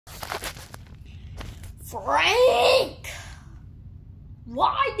Frank!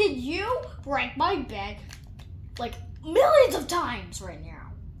 Why did you break my bed like millions of times right now?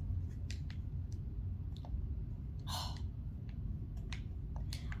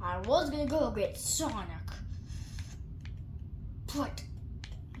 I was gonna go get Sonic, but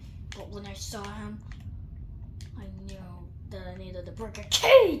when I saw him, I knew that I needed to break a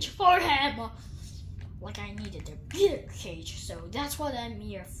cage for him. Like I needed to beat a cage, so that's what I'm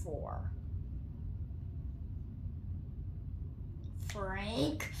here for.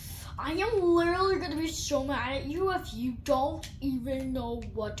 Frank, I am literally gonna be so mad at you if you don't even know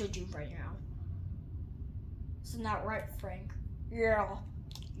what to do right now. Isn't that right, Frank? Yeah.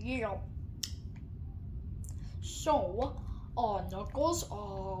 So, Knuckles,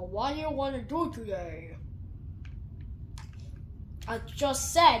 what do you want to do today? I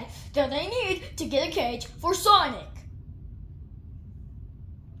just said that I need to get a cage for Sonic.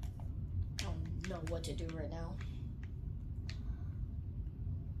 I don't know what to do right now.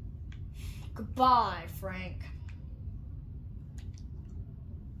 Goodbye, Frank.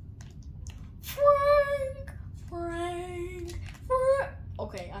 Frank.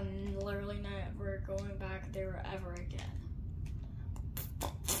 Okay, I'm literally never going back there ever again.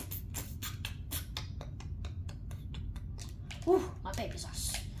 Whew, my babies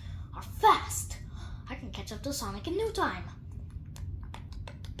are fast. I can catch up to Sonic in no time.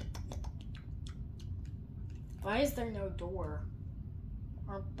 Why is there no door?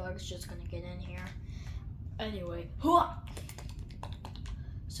 Aren't bugs just gonna get in here? Anyway,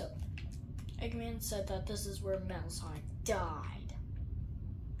 so Eggman said that this is where Metal Sonic died.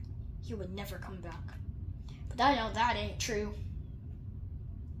 He would never come back. But I know that ain't true.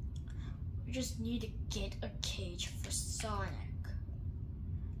 We just need to get a cage for Sonic.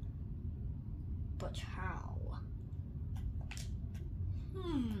 But how?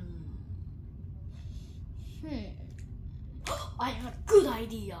 I have a good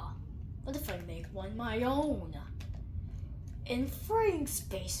idea. What if I make one my own? In Frank's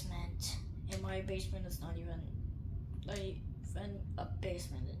basement. And my basement is not even a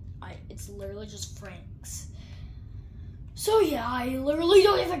basement. It's literally just Frank's. So yeah, I literally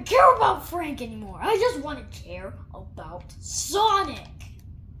don't even care about Frank anymore. I just want to care about Sonic.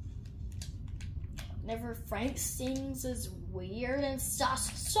 Whenever Frank sings his weird and sus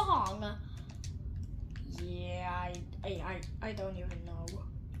song, yeah, I don't even know.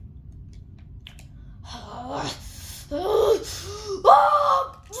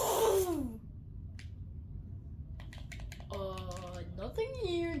 Nothing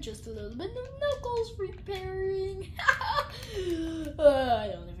here, just a little bit of Knuckles repairing. I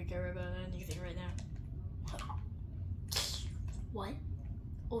don't even care about anything right now. What?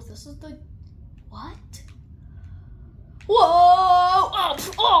 Oh, this is the... What? Whoa!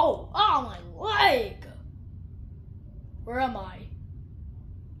 Oh, my leg! Where am I?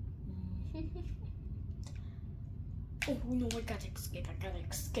 Oh, no, I gotta escape.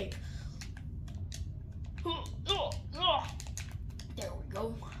 There we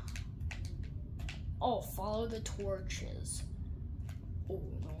go. Oh, follow the torches. Oh,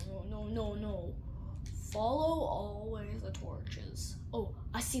 no. Follow always the torches. Oh,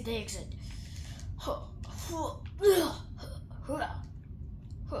 I see the exit. Oh,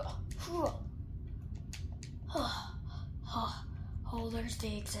 there's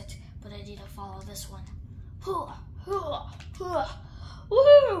the exit, but I need to follow this one.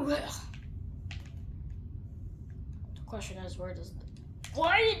 Woo! The question is, what is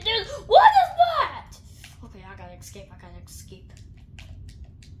that? Okay, I gotta escape.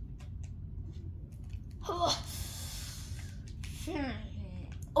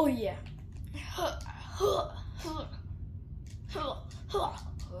 Oh yeah.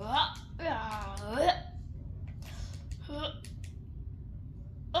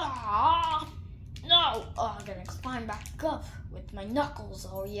 No! Oh, I'm gonna climb back up with my Knuckles.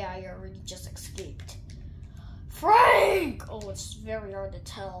 Oh yeah, I already just escaped. Frank! Oh, it's very hard to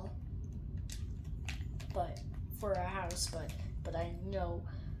tell. But for a house, but I know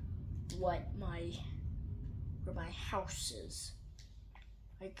where my house is.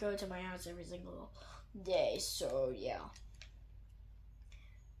 I go to my house every single day, so yeah.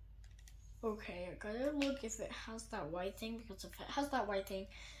 Okay, I gotta look if it has that white thing, because if it has that white thing,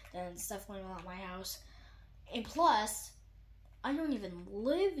 then it's definitely not my house. And plus, I don't even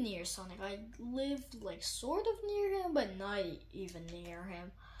live near Sonic. I live like sort of near him, but not even near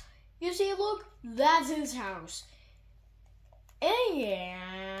him. You see, look, that's his house. And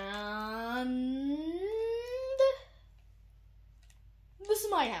this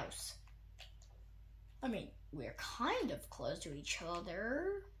is my house. I mean, we're kind of close to each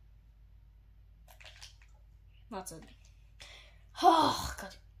other. That's it. Oh,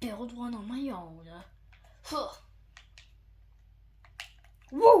 gotta build one on my own.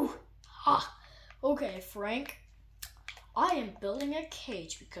 Woo! Ha! Okay, Frank. I am building a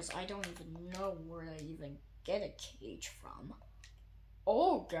cage because I don't even know where to even get a cage from.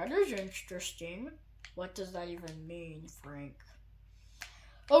 Oh, that is interesting. What does that even mean, Frank?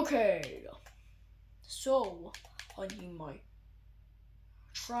 Okay. So, I need my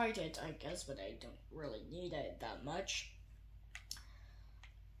trident, I guess, but I don't really need it that much.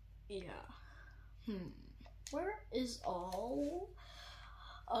 Yeah. Where is all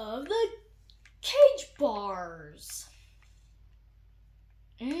of the cage bars?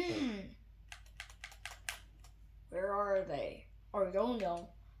 Where are they? Oh, I don't know.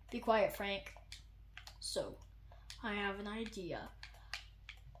 Be quiet, Frank. So, I have an idea.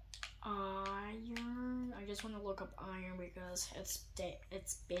 Iron. I just want to look up iron because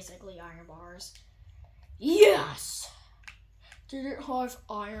it's basically iron bars. Yes! Did it have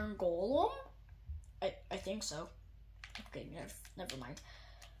iron golem? I think so. Okay, never mind.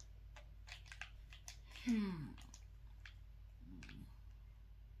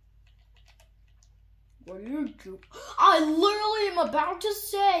 What do you do? I literally am about to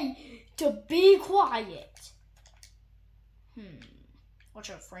say to be quiet. Watch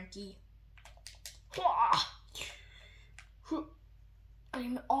out, Frankie.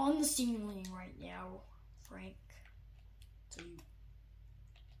 I'm on the ceiling right now, Frank. So you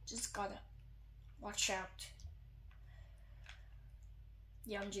just gotta watch out.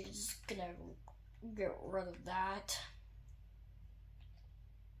 Yeah, I'm just gonna get rid of that.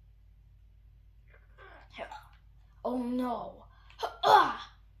 Oh no!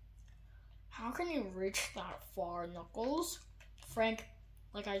 How can you reach that far, Knuckles? Frank,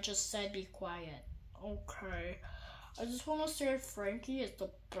 like I just said, be quiet. Okay. I just want to say Frankie is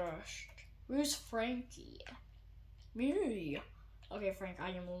the best. Who's Frankie? Me. Okay, Frank, I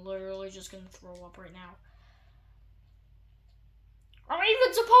am literally just gonna throw up right now. I'm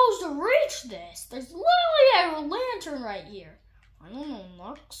even supposed to reach this. There's literally a lantern right here. I don't know,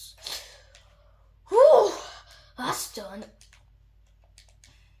 Nux. Whew, that's done.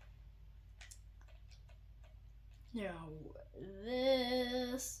 Now,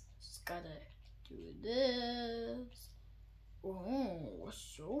 this. Just gotta do this. Oh,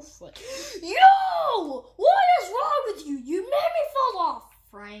 so fun. Yo! What is wrong with you? You made me fall off,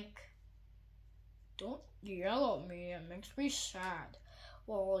 Frank. Don't yell at me. It makes me sad.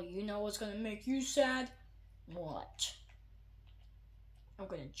 Well, you know what's gonna make you sad? What? I'm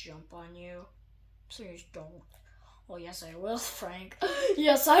gonna jump on you. Please don't. Oh, yes, I will, Frank.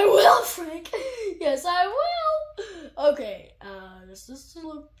 Yes, I will, Frank. Yes, I will. Okay, does this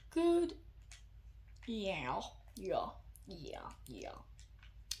look good? Yeah.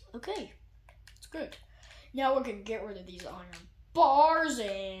 Okay, it's good. Now we can get rid of these iron bars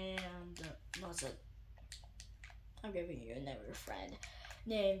and that's it. I'm giving you another friend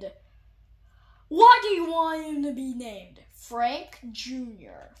named. What do you want him to be named? Frank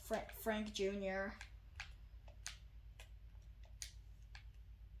Jr. Frank Jr.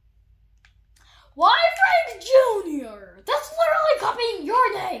 Why Frank Jr.? That's literally copying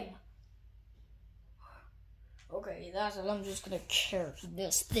your name. Okay, that's it. I'm just gonna carry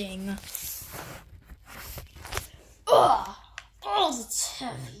this thing. Ugh! Oh, it's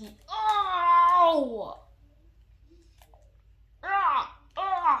heavy. Oh!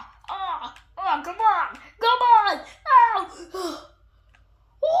 Come on! Come on! Ow!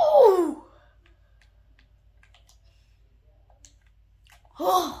 Ooh!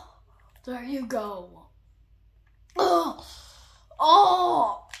 Oh! There you go. Oh!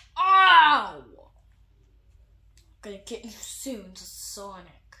 Oh! Ow! Gonna get you soon,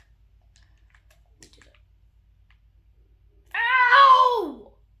 Sonic. We did it.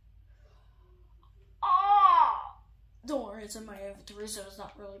 Ow! Ah! Don't worry, it's in my inventory, so it's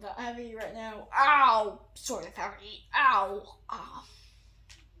not really that heavy right now. Ow! Sort of heavy. Ow! Ah.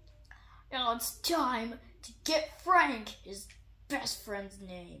 Now it's time to get Frank his best friend's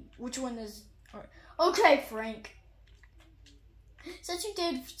name. Which one is? Okay, Frank. Since you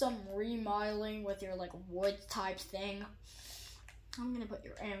did some remodeling with your like wood type thing, I'm gonna put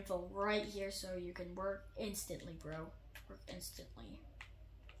your anvil right here so you can work instantly, bro. Work instantly.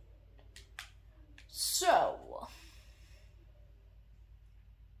 So,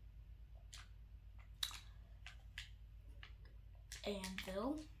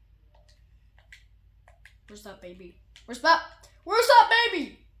 anvil. Where's that baby? Where's that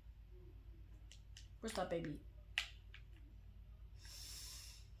baby? Where's that baby?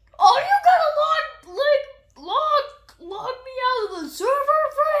 Oh, you gotta log me out of the server,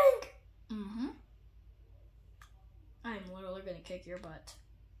 Frank? kick your butt.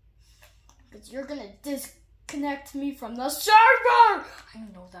 Because you're gonna disconnect me from the server! I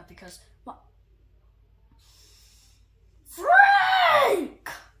know that because... Frank!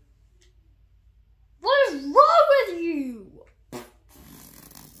 What is wrong with you?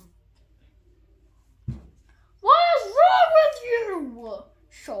 What is wrong with you?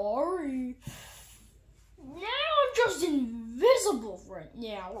 Sorry. Now I'm just invisible right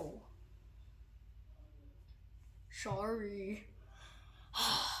now. Sorry.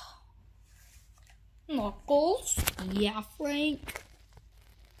 Knuckles? Yeah, Frank?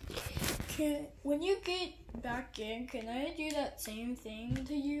 When you get back in, can I do that same thing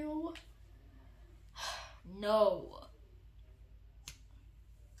to you? No.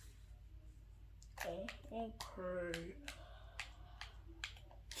 Oh, okay.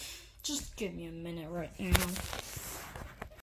 Just give me a minute right now.